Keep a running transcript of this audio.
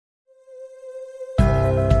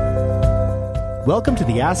Welcome to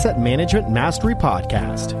the Asset Management Mastery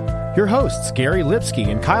Podcast. Your hosts, Gary Lipsky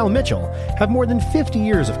and Kyle Mitchell, have more than 50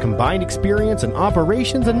 years of combined experience in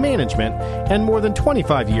operations and management and more than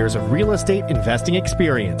 25 years of real estate investing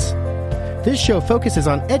experience. This show focuses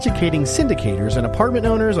on educating syndicators and apartment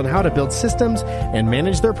owners on how to build systems and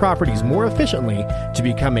manage their properties more efficiently to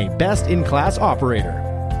become a best-in-class operator.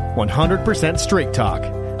 100% straight talk.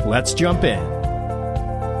 Let's jump in.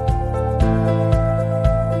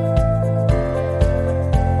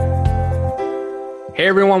 Hey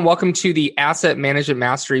everyone, welcome to the Asset Management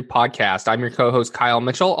Mastery Podcast. I'm your co-host Kyle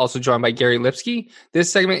Mitchell, also joined by Gary Lipsky.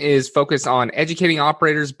 This segment is focused on educating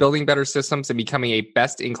operators, building better systems, and becoming a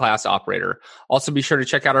best-in-class operator. Also be sure to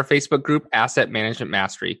check out our Facebook group, Asset Management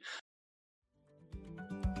Mastery.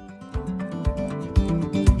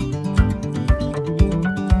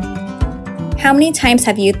 How many times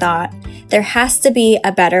have you thought, there has to be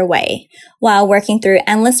a better way, while working through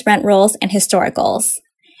endless rent rolls and historicals?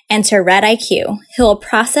 Enter Red IQ, who will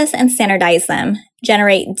process and standardize them,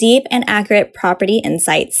 generate deep and accurate property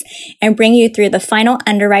insights, and bring you through the final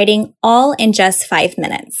underwriting all in just 5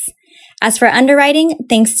 minutes. As for underwriting,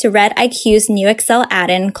 thanks to Red IQ's new Excel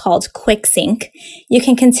add-in called QuickSync, you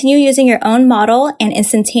can continue using your own model and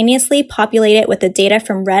instantaneously populate it with the data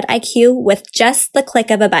from Red IQ with just the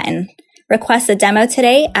click of a button. Request a demo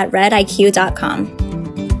today at rediq.com.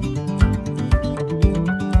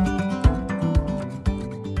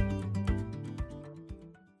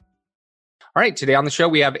 All right, today on the show,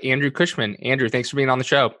 we have Andrew Cushman. Andrew, thanks for being on the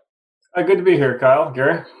show. Good to be here, Kyle.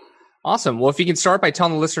 Gary? Awesome. Well, if you can start by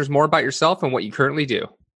telling the listeners more about yourself and what you currently do.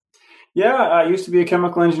 Yeah, I used to be a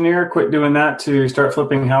chemical engineer, quit doing that to start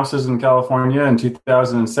flipping houses in California in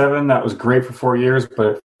 2007. That was great for 4 years,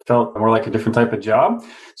 but it felt more like a different type of job.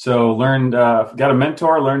 So got a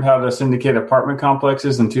mentor, learned how to syndicate apartment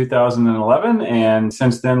complexes in 2011. And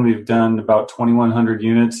since then, we've done about 2,100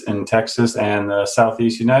 units in Texas and the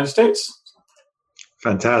Southeast United States.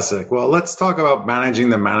 Fantastic. Well, let's talk about managing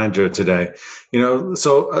the manager today. Let's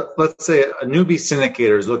say a newbie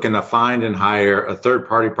syndicator is looking to find and hire a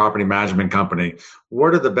third-party property management company.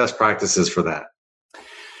 What are the best practices for that?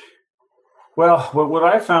 Well, what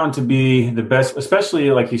I found to be the best, especially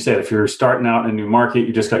like you said, if you're starting out in a new market,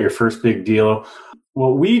 you just got your first big deal.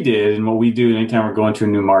 What we did and what we do anytime we're going to a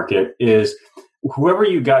new market is whoever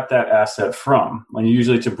you got that asset from, and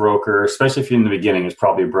usually it's a broker, especially if you're in the beginning, it's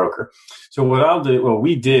probably a broker. So what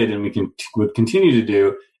we did, and would continue to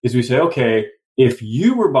do, is we say, okay, if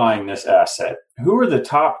you were buying this asset, who are the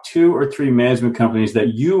top 2 or 3 management companies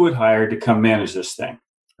that you would hire to come manage this thing,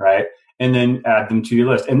 right? And then add them to your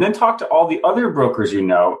list. And then talk to all the other brokers you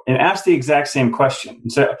know and ask the exact same question.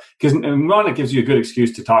 So, because one, it gives you a good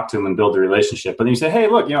excuse to talk to them and build a relationship. But then you say, hey,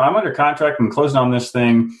 look, I'm under contract and closing on this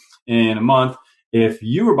thing in a month. If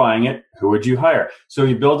you were buying it, who would you hire? So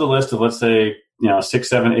you build a list of, let's say, 6,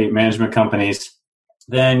 7, 8 management companies.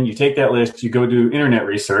 Then you take that list, you go do internet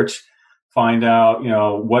research, find out,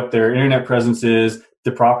 what their internet presence is,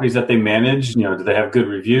 the properties that they manage, do they have good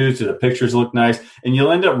reviews? Do the pictures look nice? And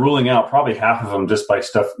you'll end up ruling out probably half of them just by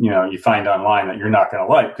stuff, you find online that you're not going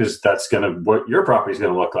to like, because that's what your property is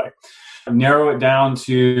going to look like. Narrow it down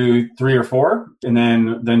to 3 or 4, and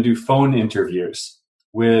then do phone interviews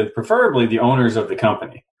with preferably the owners of the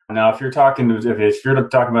company. Now, if you're talking about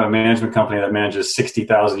a management company that manages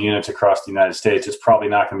 60,000 units across the United States, it's probably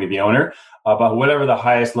not going to be the owner, but whatever the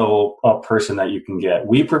highest level up person that you can get.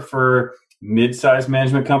 We prefer mid-sized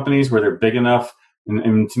management companies where they're big enough,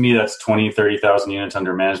 and to me, that's 20, 30,000 units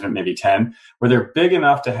under management, maybe 10, where they're big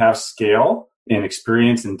enough to have scale and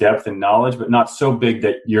experience and depth and knowledge, but not so big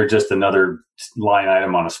that you're just another line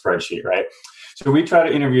item on a spreadsheet, right? So we try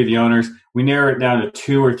to interview the owners. We narrow it down to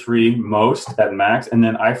 2 or 3 most at max. And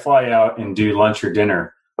then I fly out and do lunch or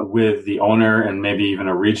dinner with the owner and maybe even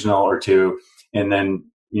a regional or 2. And then,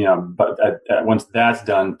 once that's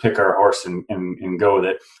done, pick our horse and go with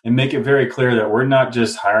it and make it very clear that we're not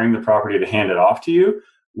just hiring the property to hand it off to you.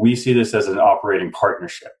 We see this as an operating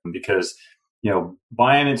partnership because,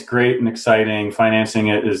 buying it's great and exciting. Financing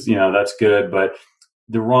it is, that's good. But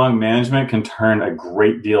the wrong management can turn a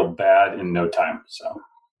great deal bad in no time. So,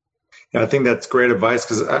 yeah, I think that's great advice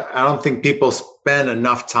because I don't think people spend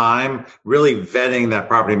enough time really vetting that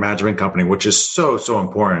property management company, which is so, so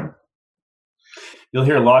important. You'll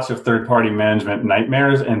hear lots of third-party management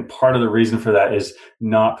nightmares, and part of the reason for that is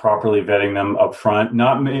not properly vetting them up front.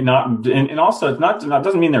 And also, it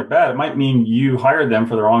doesn't mean they're bad. It might mean you hired them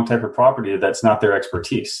for the wrong type of property that's not their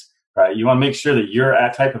expertise. Right? You want to make sure that your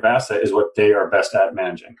type of asset is what they are best at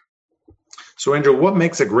managing. So, Andrew, what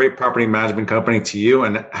makes a great property management company to you,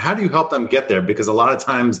 and how do you help them get there? Because a lot of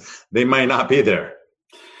times they might not be there.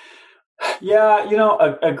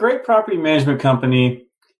 Yeah, a great property management company.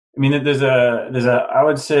 I mean, I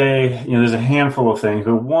would say, there's a handful of things,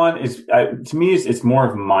 but one is, to me, it's more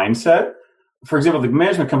of mindset. For example, the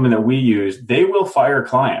management company that we use, they will fire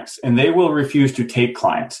clients and they will refuse to take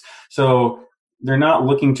clients. So they're not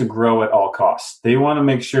looking to grow at all costs. They want to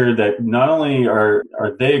make sure that not only are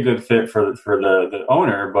they a good fit for the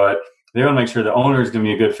owner, but they want to make sure the owner is going to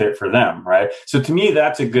be a good fit for them, right? So to me,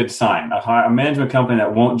 that's a good sign. A management company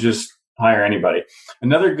that won't just hire anybody.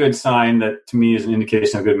 Another good sign that to me is an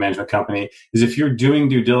indication of a good management company is if you're doing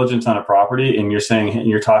due diligence on a property and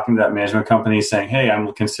you're talking to that management company saying, hey,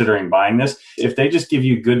 I'm considering buying this. If they just give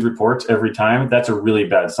you good reports every time, that's a really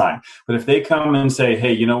bad sign. But if they come and say,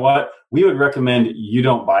 hey, you know what? We would recommend you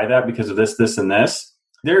don't buy that because of this, this, and this.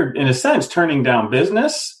 They're in a sense turning down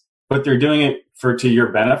business, but they're doing it to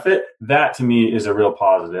your benefit. That to me is a real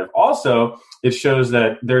positive. Also, it shows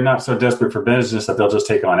that they're not so desperate for business that they'll just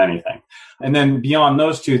take on anything. And then beyond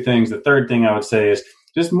those two things, the third thing I would say is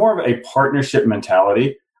just more of a partnership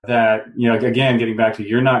mentality that, again, getting back to,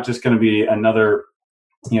 you're not just going to be another,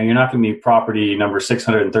 you're not going to be property number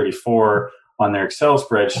 634 on their Excel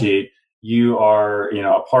spreadsheet. You are,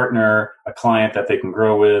 a partner, a client that they can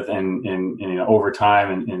grow with and over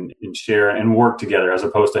time and share and work together, as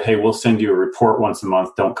opposed to, hey, we'll send you a report once a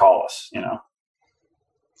month. Don't call us,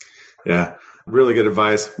 Yeah, really good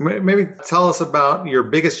advice. Maybe tell us about your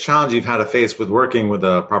biggest challenge you've had to face with working with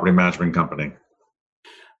a property management company.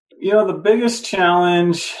 The biggest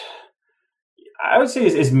challenge I would say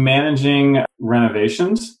is managing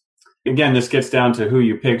renovations. Again, this gets down to who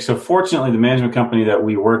you pick. So fortunately, the management company that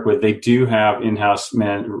we work with, they do have in-house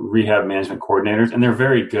rehab management coordinators, and they're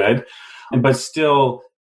very good. But still,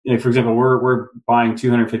 for example, we're buying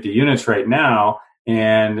 250 units right now,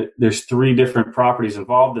 and there's 3 different properties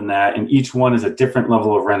involved in that, and each one is a different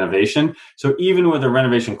level of renovation. So even with a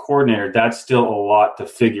renovation coordinator, that's still a lot to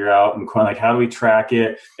figure out, and like, how do we track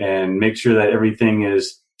it and make sure that everything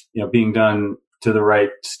is, being done to the right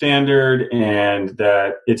standard, and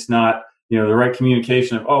that it's not, the right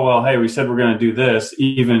communication of, oh, well, hey, we said we're going to do this,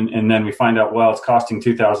 and then we find out, well, it's costing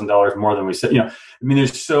 $2,000 more than we said.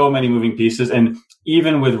 There's so many moving pieces, and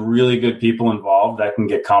even with really good people involved, that can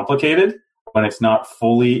get complicated when it's not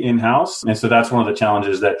fully in-house. And so that's one of the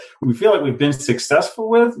challenges that we feel like we've been successful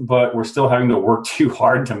with, but we're still having to work too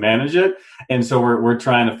hard to manage it. And so we're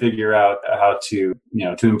trying to figure out how to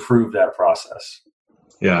improve that process.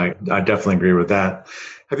 Yeah, I definitely agree with that.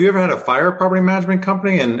 Have you ever had to fire a property management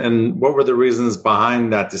company? And what were the reasons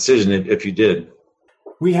behind that decision, if you did?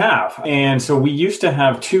 We have. And so we used to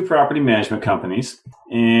have 2 property management companies,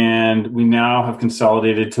 and we now have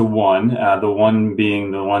consolidated to one, the one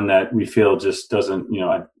being the one that we feel just doesn't,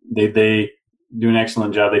 they do an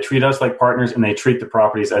excellent job. They treat us like partners, and they treat the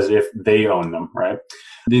properties as if they own them, right?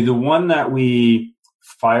 The one that we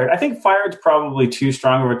fired, I think fired's probably too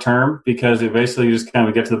strong of a term, because it basically just kind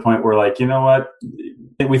of get to the point where, like, you know what,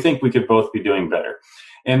 we think we could both be doing better.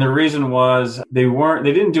 And the reason was they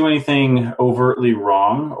didn't do anything overtly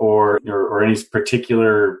wrong or any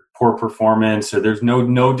particular poor performance, or there's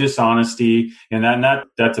no dishonesty. And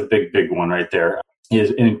that's a big one right there.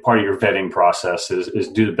 Is in part of your vetting process is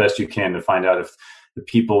do the best you can to find out if the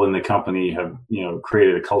people in the company have,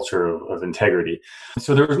 created a culture of integrity.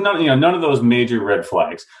 So there was none of those major red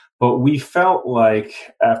flags. But we felt like,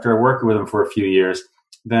 after working with them for a few years,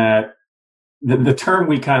 that the term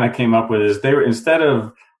we kind of came up with is they were, instead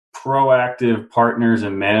of proactive partners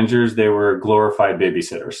and managers, they were glorified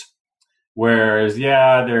babysitters. Whereas,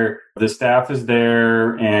 the staff is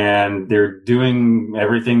there and they're doing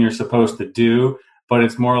everything you're supposed to do, but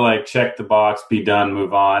it's more like check the box, be done,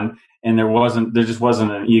 move on. And there just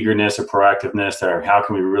wasn't an eagerness or proactiveness, or how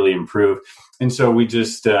can we really improve? And so we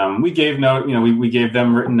just we gave we gave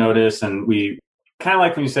them written notice, and we kind of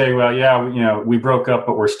like when you say, well, we broke up,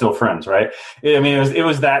 but we're still friends, right? It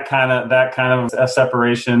was that kind of a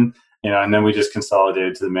separation, and then we just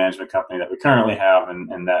consolidated to the management company that we currently have, and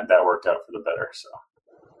that worked out for the better. So.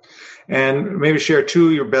 And maybe share 2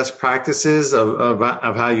 of your best practices of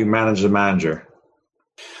how you manage the manager.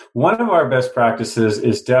 One of our best practices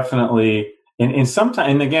is definitely, and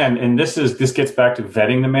this gets back to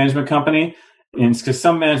vetting the management company, and because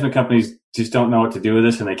some management companies just don't know what to do with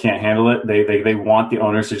this and they can't handle it. They want the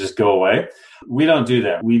owners to just go away. We don't do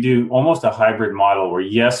that. We do almost a hybrid model where,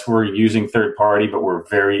 yes, we're using third party, but we're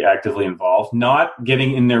very actively involved, not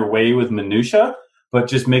getting in their way with minutia, but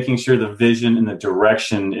just making sure the vision and the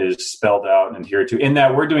direction is spelled out and adhered to, in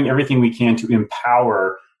that we're doing everything we can to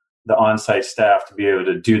empower the on-site staff to be able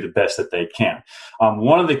to do the best that they can.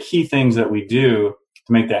 One of the key things that we do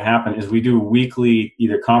to make that happen is we do weekly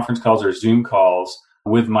either conference calls or Zoom calls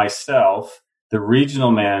with myself, the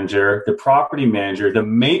regional manager, the property manager, the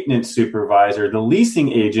maintenance supervisor, the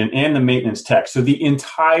leasing agent, and the maintenance tech. So the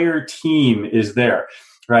entire team is there,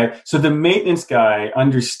 right? So the maintenance guy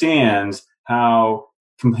understands how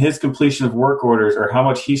his completion of work orders or how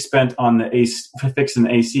much he spent on the AC, fixing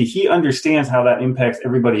the AC. He understands how that impacts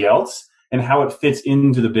everybody else and how it fits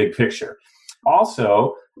into the big picture.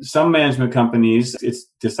 Also, some management companies, it's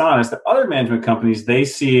dishonest. The other management companies, they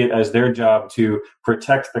see it as their job to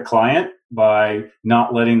protect the client by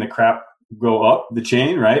not letting the crap go up the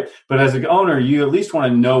chain, right? But as an owner, you at least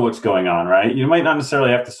want to know what's going on, right? You might not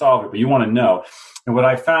necessarily have to solve it, but you want to know. And what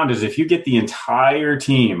I found is if you get the entire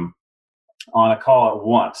team on a call at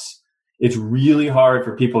once, it's really hard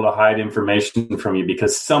for people to hide information from you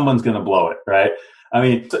because someone's going to blow it, right? I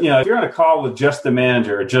mean, if you're on a call with just the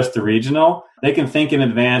manager or just the regional, they can think in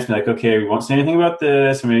advance, be like, okay, we won't say anything about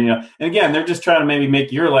this. I mean, and again, they're just trying to maybe make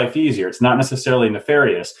your life easier. It's not necessarily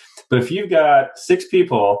nefarious. But if you've got 6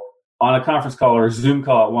 people on a conference call or a Zoom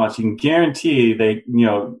call at once, you can guarantee they're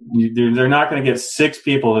not going to get 6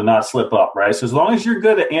 people to not slip up, right? So as long as you're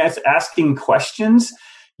good at asking questions,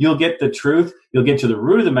 you'll get the truth, you'll get to the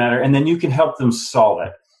root of the matter, and then you can help them solve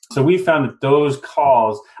it. So we found that those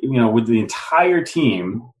calls, with the entire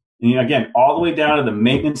team, and again, all the way down to the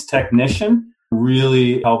maintenance technician,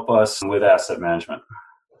 really help us with asset management.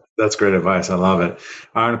 That's great advice. I love it.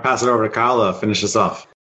 I'm going to pass it over to Kyle to finish this off.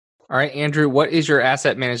 All right, Andrew, what is your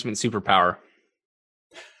asset management superpower?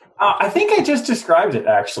 I think I just described it,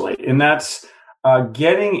 actually, and that's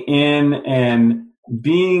getting in and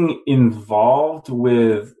being involved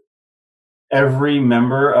with every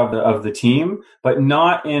member of the team, but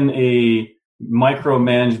not in a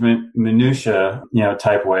micromanagement minutia,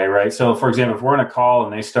 type way, right? So, for example, if we're on a call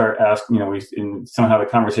and they start asking, somehow the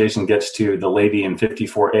conversation gets to the lady in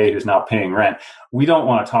 54A who's not paying rent, we don't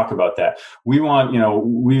want to talk about that. We want,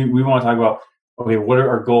 we want to talk about, okay, what are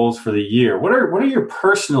our goals for the year? What are your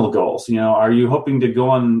personal goals? Are you hoping to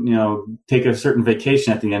go on, take a certain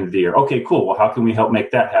vacation at the end of the year? Okay, cool. Well, how can we help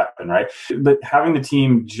make that happen, right? But having the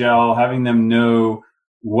team gel, having them know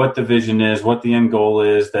what the vision is, what the end goal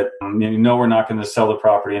is, that we're not going to sell the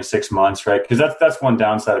property in 6 months, right? Because that's one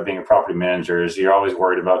downside of being a property manager is you're always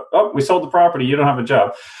worried about, oh, we sold the property, you don't have a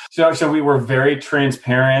job. So we were very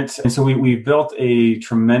transparent, and so we built a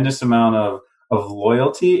tremendous amount of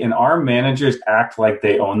loyalty, and our managers act like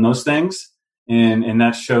they own those things, and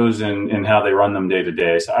that shows in how they run them day to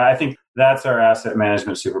day. So I think that's our asset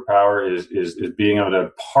management superpower is being able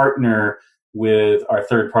to partner with our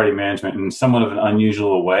third-party management in somewhat of an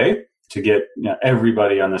unusual way to get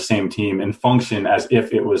everybody on the same team and function as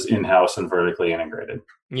if it was in-house and vertically integrated.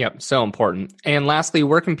 Yep, so important. And lastly,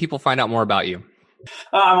 where can people find out more about you?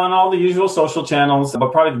 I'm on all the usual social channels,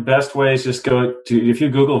 but probably the best way is just go to, if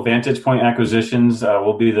you Google Vantage Point Acquisitions,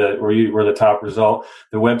 we're the top result.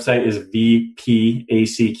 The website is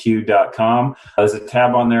vpacq.com. There's a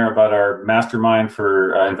tab on there about our mastermind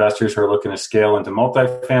for investors who are looking to scale into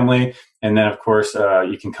multifamily. And then, of course,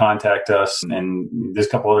 you can contact us, and there's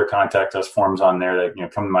a couple other contact us forms on there that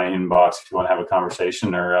come to my inbox if you want to have a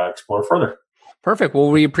conversation or explore further. Perfect. Well,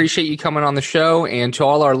 we appreciate you coming on the show. And to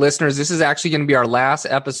all our listeners, this is actually going to be our last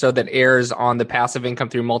episode that airs on the Passive Income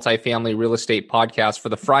Through Multifamily Real Estate podcast. For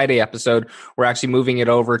the Friday episode, we're actually moving it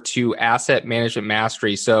over to Asset Management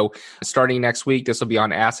Mastery. So starting next week, this will be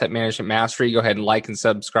on Asset Management Mastery. Go ahead and like and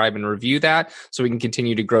subscribe and review that so we can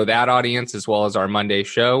continue to grow that audience as well as our Monday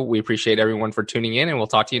show. We appreciate everyone for tuning in, and we'll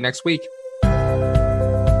talk to you next week.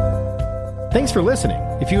 Thanks for listening.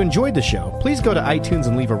 If you enjoyed the show, please go to iTunes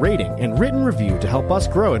and leave a rating and written review to help us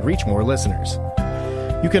grow and reach more listeners.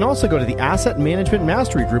 You can also go to the Asset Management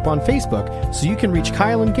Mastery group on Facebook so you can reach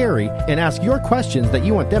Kyle and Gary and ask your questions that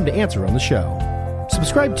you want them to answer on the show.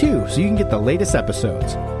 Subscribe too so you can get the latest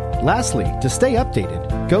episodes. Lastly, to stay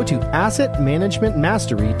updated, go to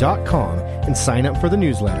assetmanagementmastery.com and sign up for the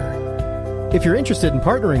newsletter. If you're interested in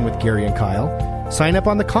partnering with Gary and Kyle, sign up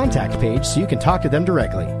on the contact page so you can talk to them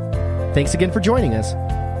directly. Thanks again for joining us.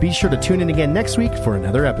 Be sure to tune in again next week for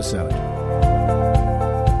another episode.